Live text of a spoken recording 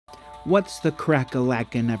What's the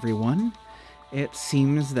crack-a-lackin', everyone? It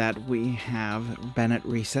seems that we have Bennett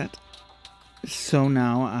reset, so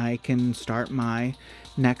now I can start my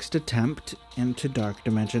next attempt into Dark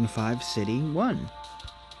Dimension 5 City 1.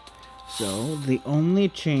 So the only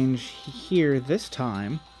change here this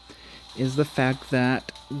time is the fact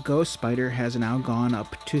that Ghost Spider has now gone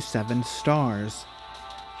up to 7 stars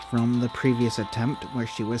from the previous attempt where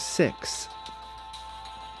she was 6.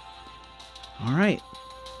 Alright,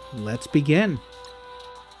 let's begin.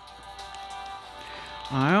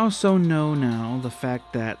 I also know now the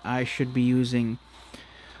fact that I should be using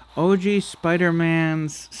OG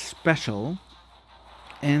Spider-Man's special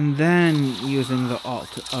and then using the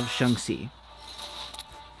alt of Shang-Chi.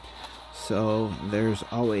 So there's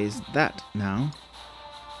always that now.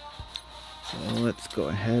 So let's go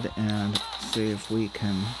ahead and see if we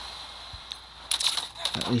can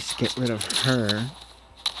at least get rid of her.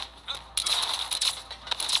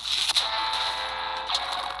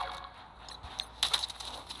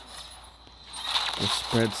 To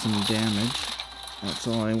spread some damage. That's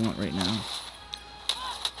all I want right now.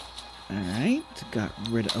 Alright, got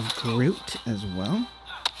rid of Groot as well.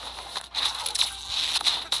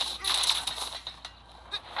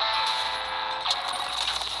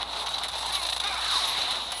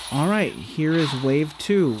 Alright, here is Wave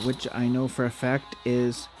 2, which I know for a fact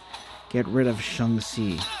is get rid of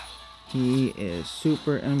Shang-Chi. He is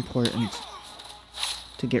super important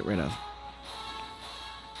to get rid of.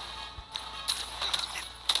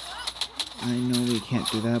 I know we can't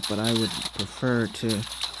do that, but I would prefer to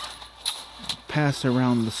pass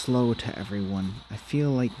around the slow to everyone. I feel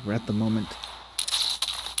like at the moment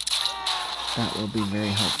that will be very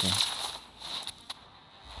helpful.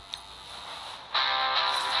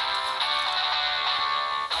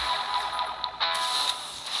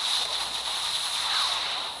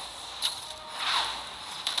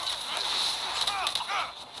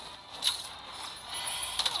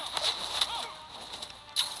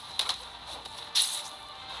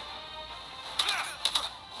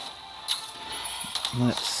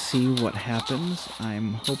 Let's see what happens.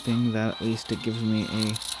 I'm hoping that at least it gives me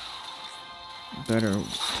a better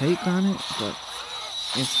take on it, but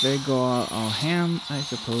if they go all ham, I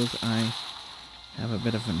suppose I have a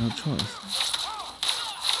bit of a no choice.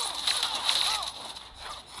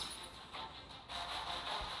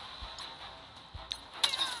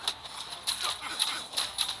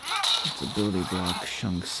 Let's ability block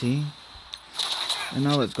Shang-Chi. And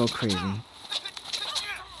now let's go crazy.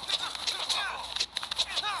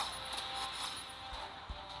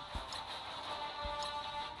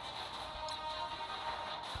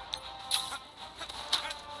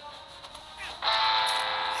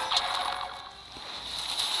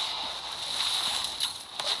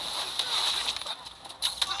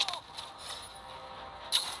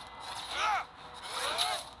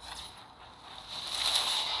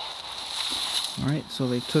 Alright, so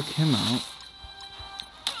they took him out,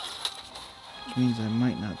 which means I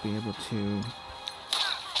might not be able to...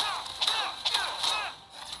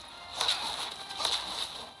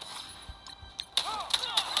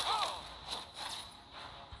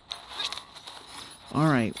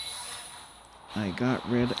 Alright, I got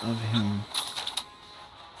rid of him.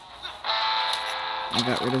 I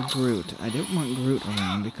got rid of Groot. I didn't want Groot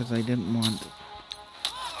around because I didn't want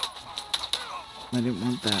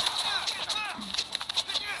that.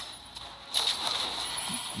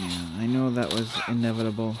 Yeah, I know that was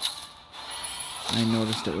inevitable. I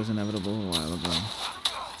noticed it was inevitable a while ago.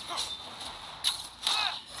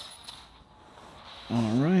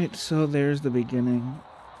 Alright, so there's the beginning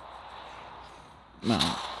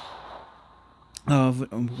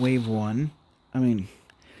of Wave 1. I mean,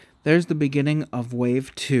 there's the beginning of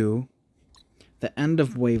Wave 2, the end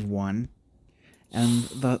of Wave 1, and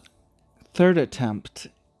the third attempt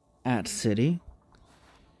at City.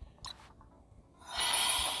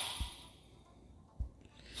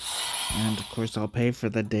 And of course I'll pay for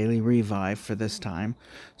the daily revive for this time.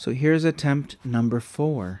 So here's attempt number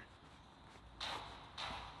 4.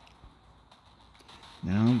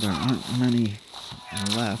 Now there aren't many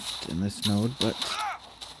left in this node, but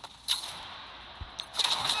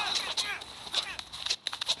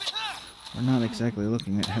we're not exactly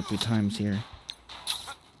looking at happy times here.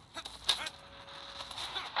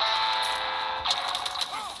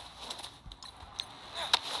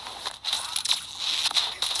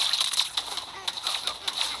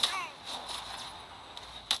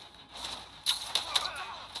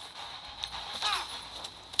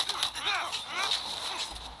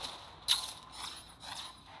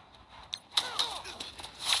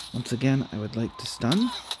 Once again, I would like to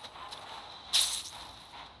stun.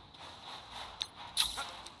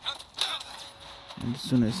 And as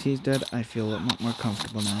soon as he's dead, I feel a lot more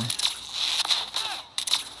comfortable now.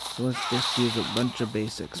 So let's just use a bunch of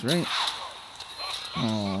basics, right?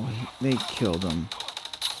 Oh, they killed him.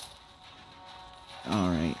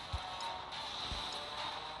 Alright.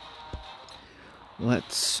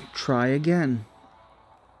 Let's try again.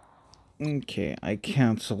 Okay, I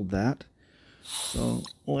canceled that. So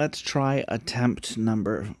let's try attempt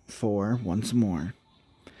number 4 once more.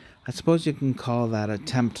 I suppose you can call that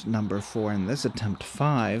attempt number 4 and this attempt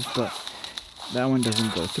 5, but that one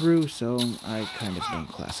doesn't go through, so I kind of don't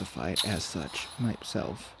classify it as such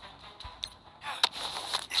myself.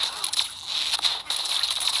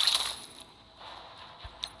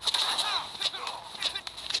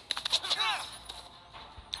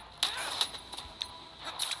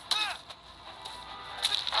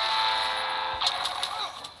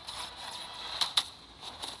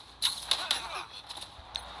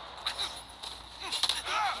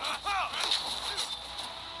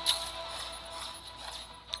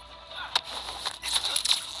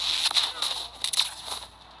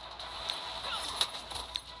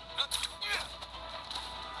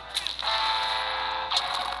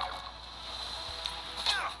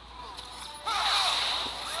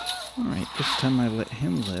 Alright, this time I let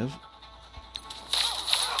him live.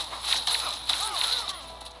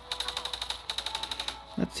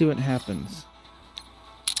 Let's see what happens.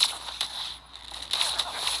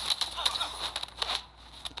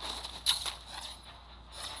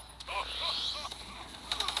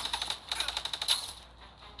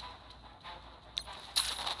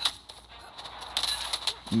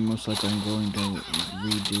 Most likely I'm going to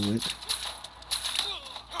redo it.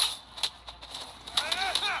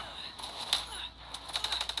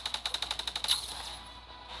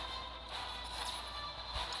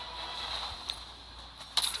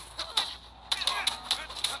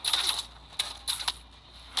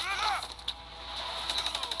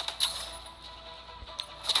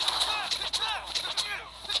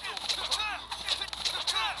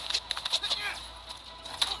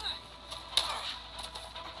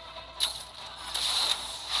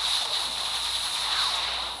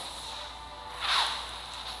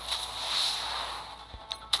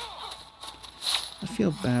 I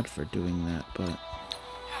feel bad for doing that, but at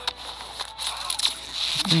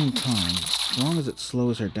the same time, as long as it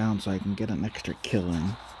slows her down so I can get an extra kill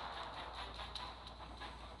in.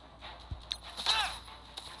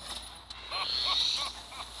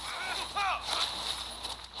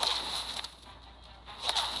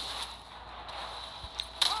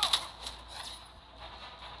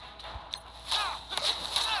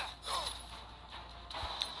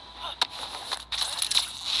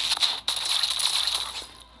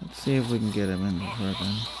 Let's see if we can get him in before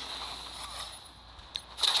then.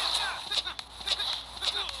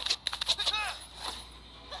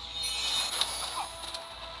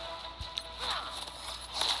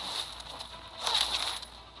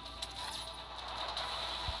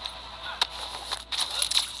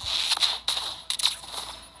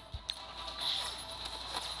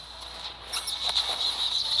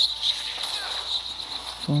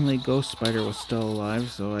 If only Ghost Spider was still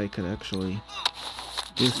alive so I could actually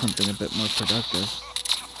do something a bit more productive.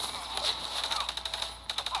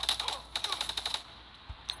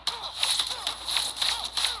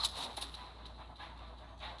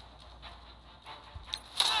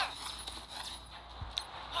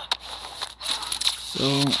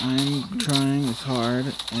 So I'm trying as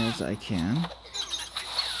hard as I can.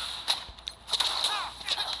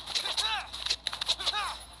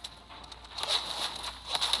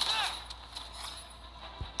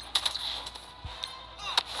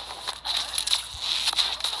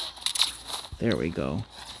 There we go.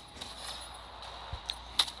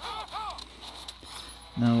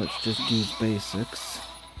 Now let's just use basics.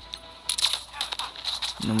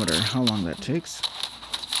 No matter how long that takes.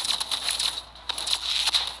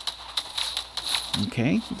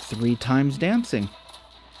 Okay, 3 times dancing.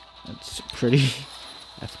 That's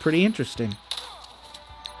pretty interesting.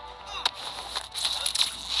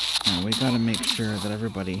 Now we gotta make sure that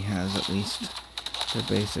everybody has at least their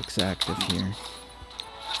basics active here.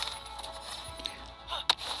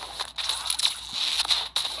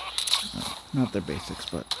 Not their basics,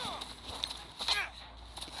 but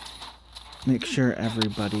make sure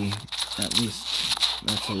everybody, at least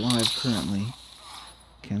that's alive currently,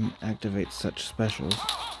 can activate such specials.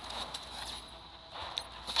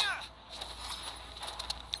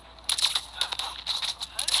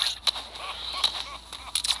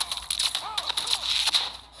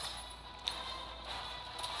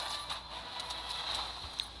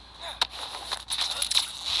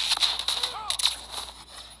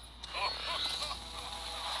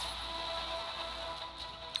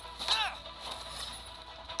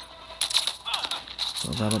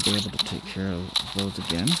 So that'll be able to take care of those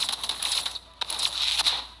again.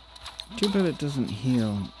 Too bad it doesn't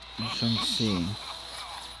heal Shang-Chi.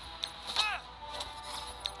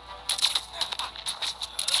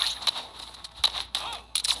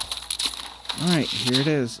 Alright, here it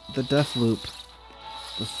is. The death loop.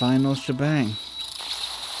 The final shebang.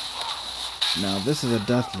 Now this is a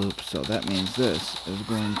death loop, so that means this is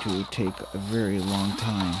going to take a very long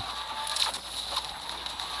time.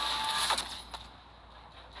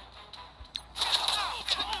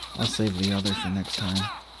 I'll save the others for next time.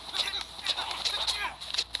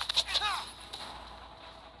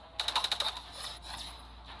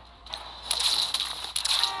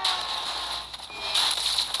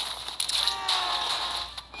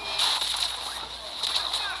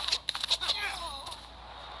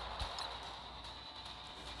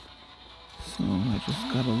 So I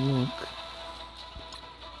just gotta look,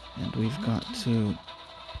 and we've got to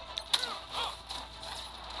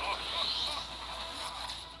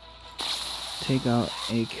take out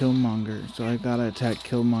a Killmonger. So I gotta attack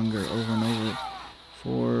Killmonger over and over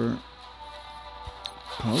for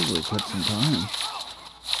probably quite some time.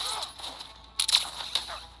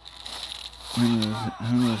 Who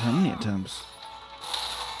knows how many attempts.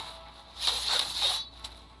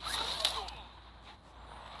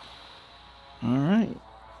 Alright.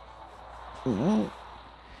 Well,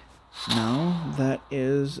 now that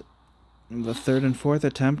is the third and fourth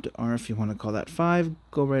attempt, or if you want to call that 5,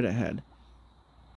 go right ahead.